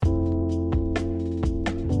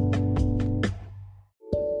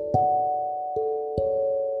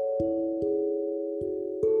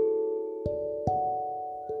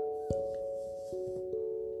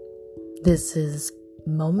This is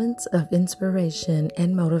Moments of Inspiration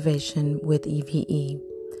and Motivation with EVE.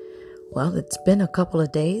 Well, it's been a couple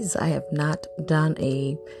of days. I have not done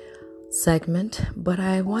a segment, but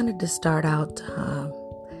I wanted to start out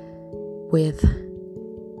with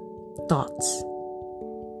thoughts,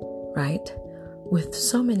 right? With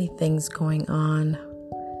so many things going on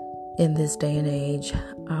in this day and age,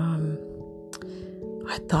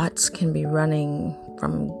 our thoughts can be running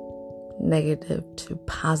from negative to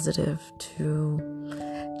positive to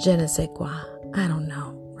je ne sais quoi. I don't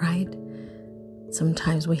know, right?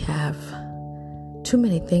 Sometimes we have too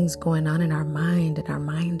many things going on in our mind and our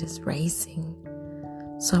mind is racing.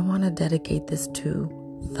 So I want to dedicate this to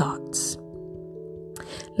thoughts.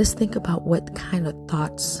 Let's think about what kind of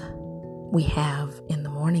thoughts we have in the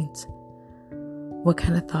mornings. What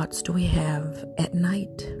kind of thoughts do we have at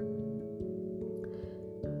night?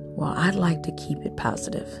 Well, I'd like to keep it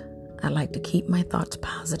positive. I like to keep my thoughts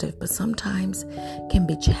positive, but sometimes can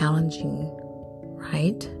be challenging,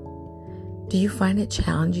 right? Do you find it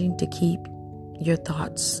challenging to keep your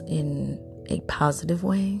thoughts in a positive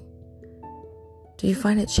way? Do you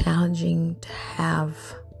find it challenging to have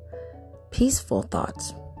peaceful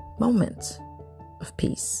thoughts, moments of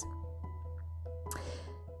peace?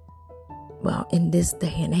 Well, in this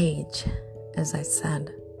day and age, as I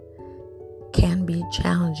said, can be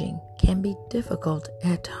challenging, can be difficult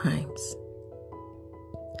at times.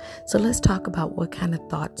 So let's talk about what kind of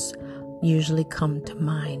thoughts usually come to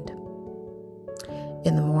mind.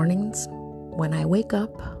 In the mornings, when I wake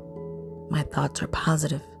up, my thoughts are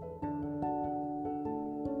positive.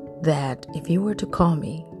 That if you were to call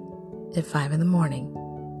me at 5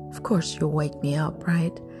 a.m, of course you'll wake me up,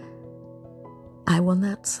 right? I will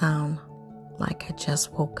not sound like I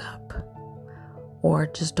just woke up or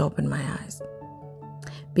just opened my eyes.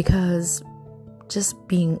 Because just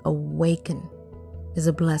being awakened is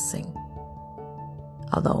a blessing.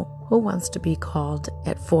 Although, who wants to be called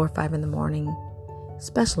at 4 or 5 a.m,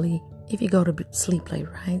 especially if you go to sleep late,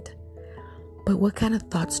 right? But what kind of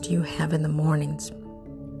thoughts do you have in the mornings?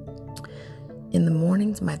 In the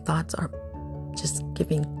mornings, my thoughts are just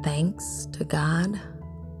giving thanks to God,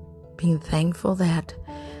 being thankful that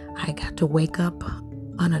I got to wake up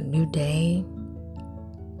on a new day,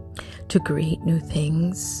 to create new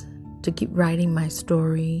things, to keep writing my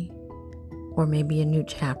story, or maybe a new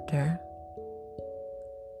chapter.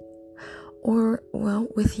 Or, well,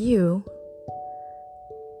 with you,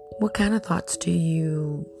 what kind of thoughts do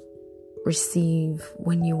you receive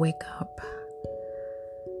when you wake up?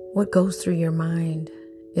 What goes through your mind?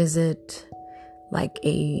 Is it like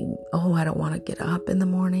I don't want to get up in the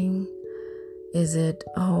morning? Is it,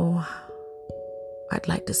 I'd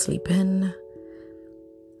like to sleep in?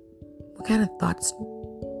 What kind of thoughts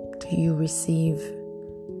do you receive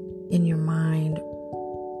in your mind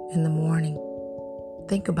in the morning?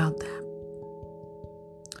 Think about that.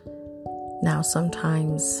 Now,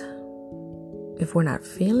 sometimes if we're not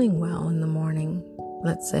feeling well in the morning,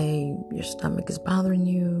 let's say your stomach is bothering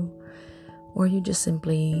you, or you just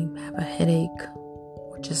simply have a headache,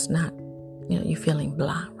 or just not, you're feeling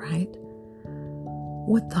blah, right?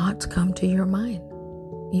 What thoughts come to your mind,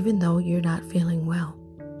 even though you're not feeling well?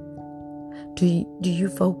 Do you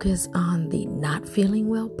focus on the not feeling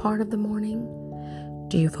well part of the morning?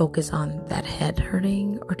 Do you focus on that head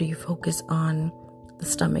hurting? Or do you focus on the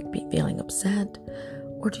stomach feeling upset?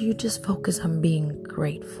 Or do you just focus on being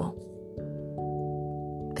grateful?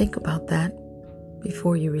 Think about that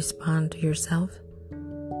before you respond to yourself.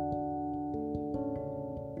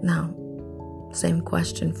 Now, same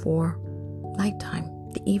question for nighttime,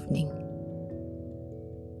 the evening.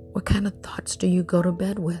 What kind of thoughts do you go to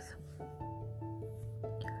bed with?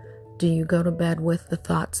 Do you go to bed with the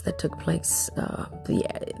thoughts that took place,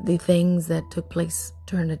 the things that took place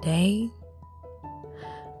during the day?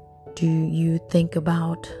 Do you think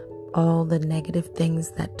about all the negative things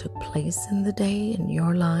that took place in the day in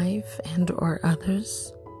your life and or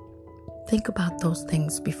others? Think about those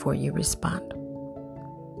things before you respond.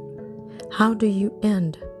 How do you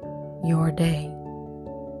end your day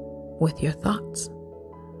with your thoughts?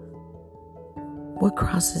 What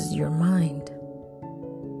crosses your mind?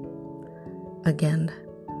 Again,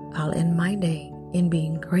 I'll end my day in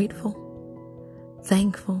being grateful,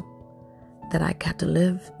 thankful that I got to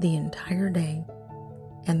live the entire day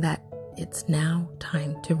and that it's now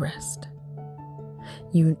time to rest.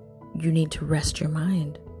 You need to rest your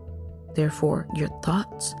mind. Therefore, your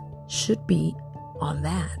thoughts should be on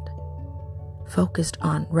that, focused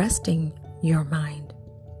on resting your mind.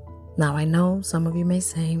 Now, I know some of you may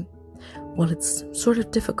say, well, it's sort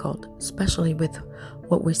of difficult, especially with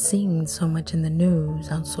what we're seeing so much in the news,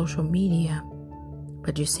 on social media,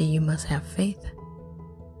 But you see, you must have faith.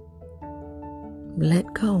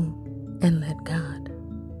 Let go and let God.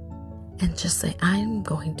 And just say, I'm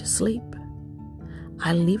going to sleep.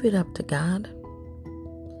 I leave it up to God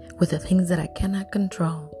with the things that I cannot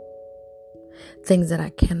control, things that I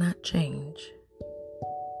cannot change.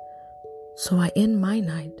 So I end my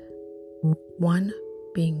night, one,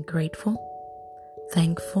 being grateful,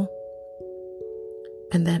 thankful,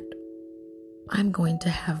 and that I'm going to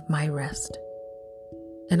have my rest.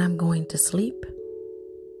 And I'm going to sleep.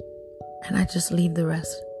 And I just leave the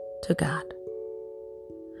rest to God.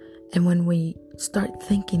 And when we start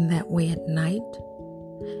thinking that way at night,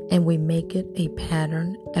 and we make it a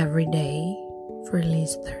pattern every day for at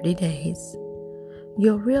least 30 days,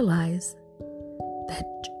 you'll realize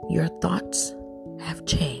that your thoughts have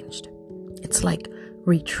changed. It's like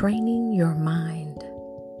retraining your mind.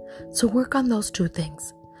 So work on those two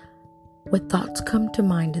things. What thoughts come to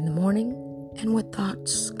mind in the morning, and what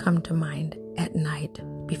thoughts come to mind at night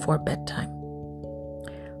before bedtime.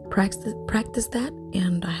 Practice that,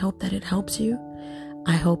 and I hope that it helps you.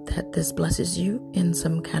 I hope that this blesses you in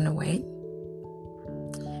some kind of way.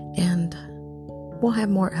 And we'll have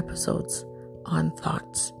more episodes on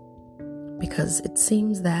thoughts, because it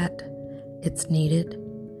seems that it's needed,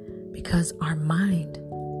 because our mind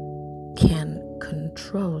can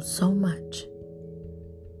control so much,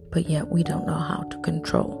 but yet we don't know how to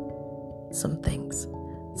control some things.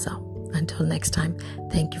 So until next time,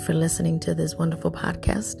 thank you for listening to this wonderful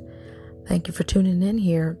podcast. Thank you for tuning in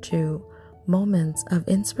here to Moments of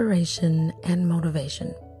Inspiration and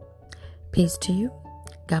Motivation. Peace to you.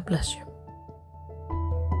 God bless you.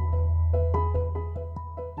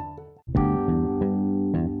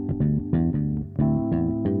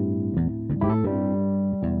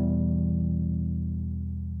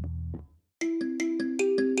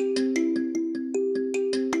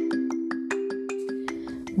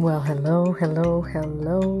 Well,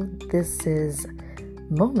 hello. This is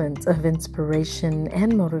Moments of Inspiration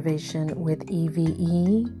and Motivation with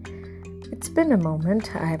EVE. It's been a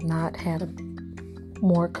moment. I have not had a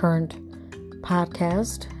more current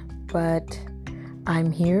podcast, but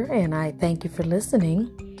I'm here and I thank you for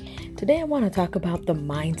listening. Today I want to talk about the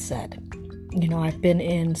mindset. You know, I've been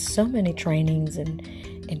in so many trainings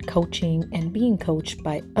and coaching and being coached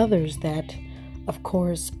by others that, of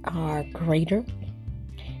course, are greater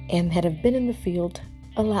and that have been in the field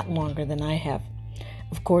a lot longer than I have.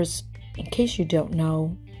 Of course, in case you don't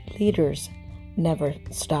know, leaders never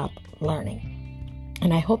stop learning.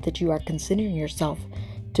 And I hope that you are considering yourself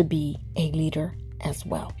to be a leader as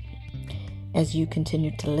well. As you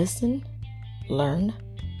continue to listen, learn,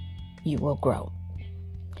 you will grow.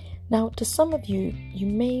 Now, to some of you, you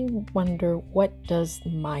may wonder, what does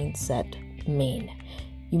mindset mean?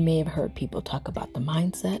 You may have heard people talk about the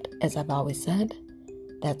mindset. As I've always said,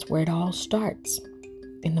 that's where it all starts,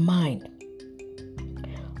 in the mind.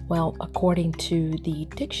 Well, according to the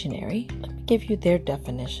dictionary, let me give you their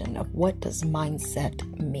definition of what does mindset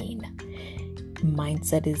mean.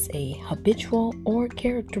 Mindset is a habitual or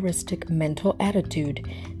characteristic mental attitude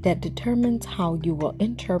that determines how you will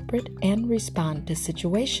interpret and respond to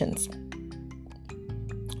situations.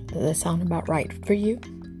 Does that sound about right for you?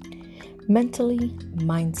 Mentally,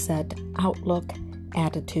 mindset, outlook,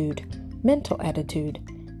 attitude, mental attitude,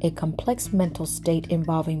 a complex mental state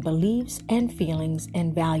involving beliefs and feelings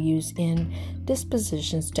and values in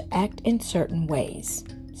dispositions to act in certain ways,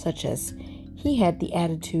 such as, he had the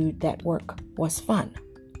attitude that work was fun.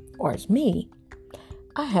 Or as me,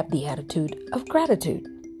 I have the attitude of gratitude.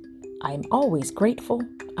 I'm always grateful.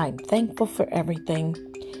 I'm thankful for everything.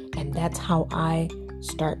 And that's how I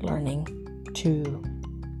start learning to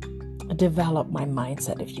develop my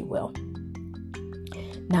mindset, if you will.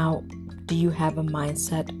 Now, do you have a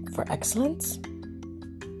mindset for excellence?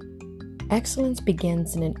 Excellence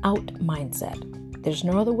begins in an out mindset. There's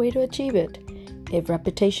no other way to achieve it. If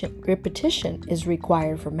repetition is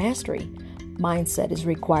required for mastery, mindset is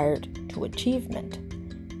required to achievement.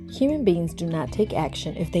 Human beings do not take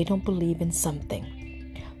action if they don't believe in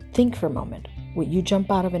something. Think for a moment. Would you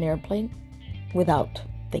jump out of an airplane without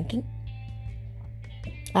thinking?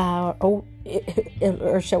 Or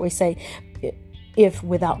shall we say, if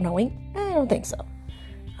without knowing? I don't think so.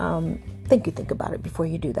 Think about it before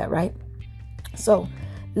you do that, right? So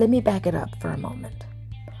let me back it up for a moment.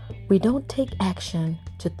 We don't take action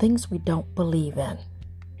to things we don't believe in.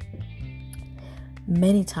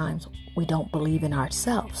 Many times we don't believe in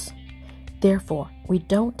ourselves. Therefore, we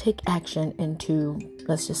don't take action into,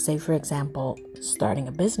 let's just say, for example, starting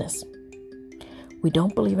a business. We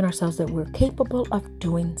don't believe in ourselves that we're capable of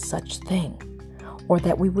doing such thing, or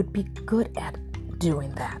that we would be good at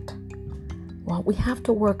doing that. Well, we have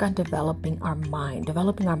to work on developing our mind,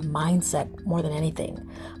 developing our mindset more than anything.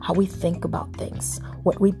 How we think about things,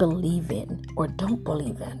 what we believe in or don't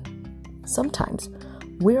believe in. Sometimes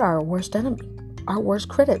we're our worst enemy, our worst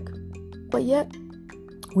critic, but yet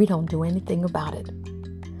we don't do anything about it.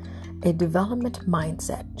 A development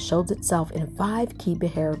mindset shows itself in 5 key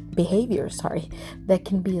behaviors that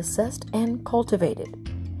can be assessed and cultivated.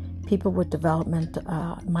 People with development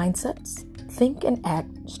mindsets think and act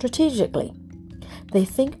strategically. They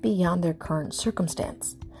think beyond their current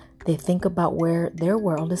circumstance. They think about where their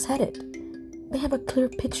world is headed. They have a clear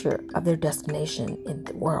picture of their destination in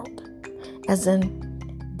the world, as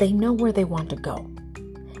in they know where they want to go.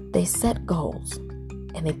 They set goals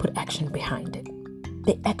and they put action behind it.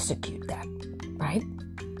 They execute that, right?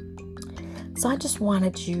 So I just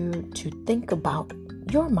wanted you to think about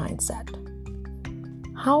your mindset.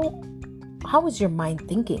 How is your mind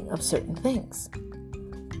thinking of certain things?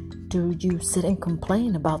 Do you sit and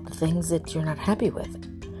complain about the things that you're not happy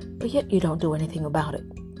with, but yet you don't do anything about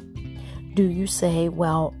it? Do you say,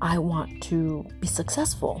 well, I want to be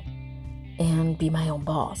successful and be my own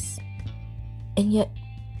boss, and yet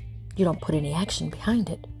you don't put any action behind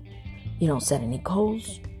it? You don't set any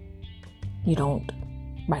goals. You don't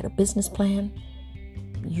write a business plan.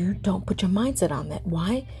 You don't put your mindset on that.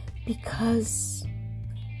 Why? Because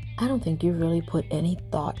I don't think you really put any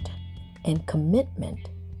thought and commitment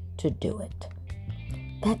to do it.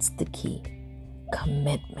 That's the key.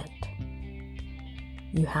 Commitment.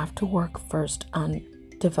 You have to work first on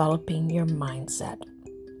developing your mindset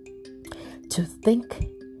to think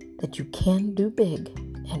that you can do big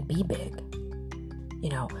and be big.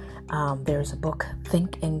 There's a book,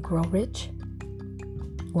 Think and Grow Rich.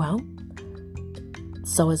 Well,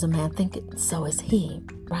 so is a man thinketh, so is he,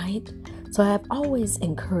 right? So I have always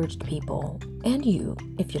encouraged people, and you,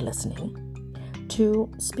 if you're listening,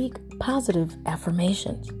 to speak positive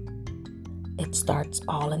affirmations. It starts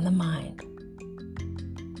all in the mind,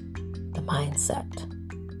 the mindset.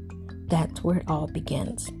 That's where it all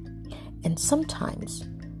begins. And sometimes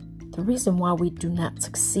the reason why we do not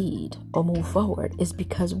succeed or move forward is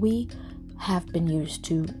because we have been used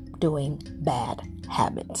to doing bad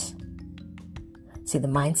habits. See, the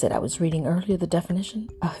mindset I was reading earlier, the definition,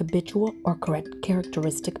 a habitual or correct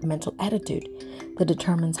characteristic mental attitude that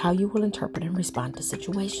determines how you will interpret and respond to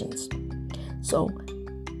situations. So,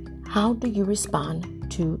 how do you respond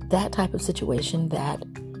to that type of situation that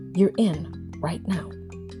you're in right now?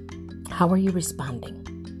 How are you responding?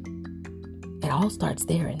 It all starts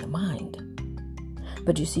there in the mind.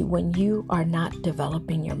 But you see, when you are not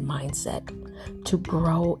developing your mindset to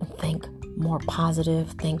grow and think more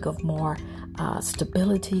positive, think of more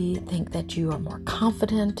stability, think that you are more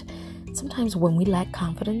confident. Sometimes when we lack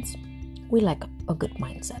confidence, we lack a good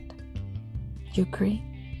mindset. Do you agree?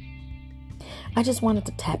 I just wanted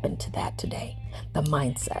to tap into that today, the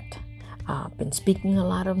mindset. I've been speaking a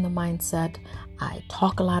lot on the mindset. I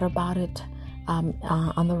talk a lot about it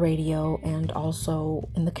on the radio and also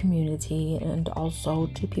in the community and also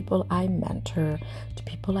to people I mentor, to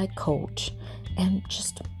people I coach, and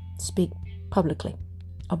just speak publicly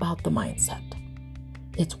about the mindset.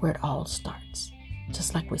 It's where it all starts.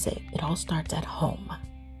 Just like we say, it all starts at home.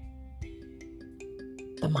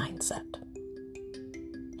 The mindset.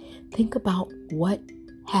 Think about what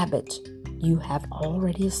habits you have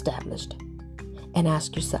already established and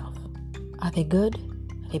ask yourself, are they good?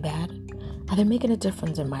 Are they bad? Are they making a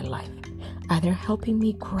difference in my life? Are they helping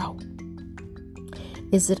me grow?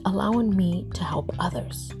 Is it allowing me to help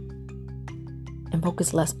others and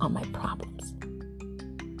focus less on my problems?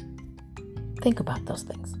 Think about those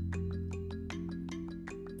things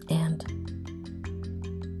and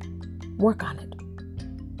work on it.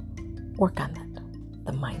 Work on that,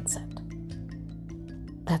 the mindset.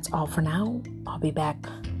 That's all for now. I'll be back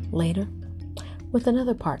later with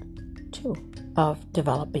another part 2 of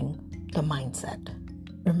developing the mindset.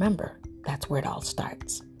 Remember, that's where it all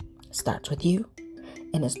starts. It starts with you,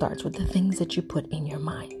 and it starts with the things that you put in your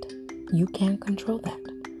mind. You can control that.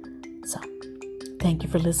 So, thank you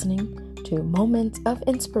for listening to Moments of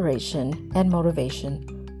Inspiration and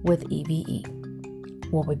Motivation with EVE.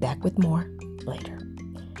 We'll be back with more later.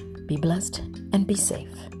 Be blessed and be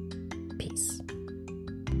safe.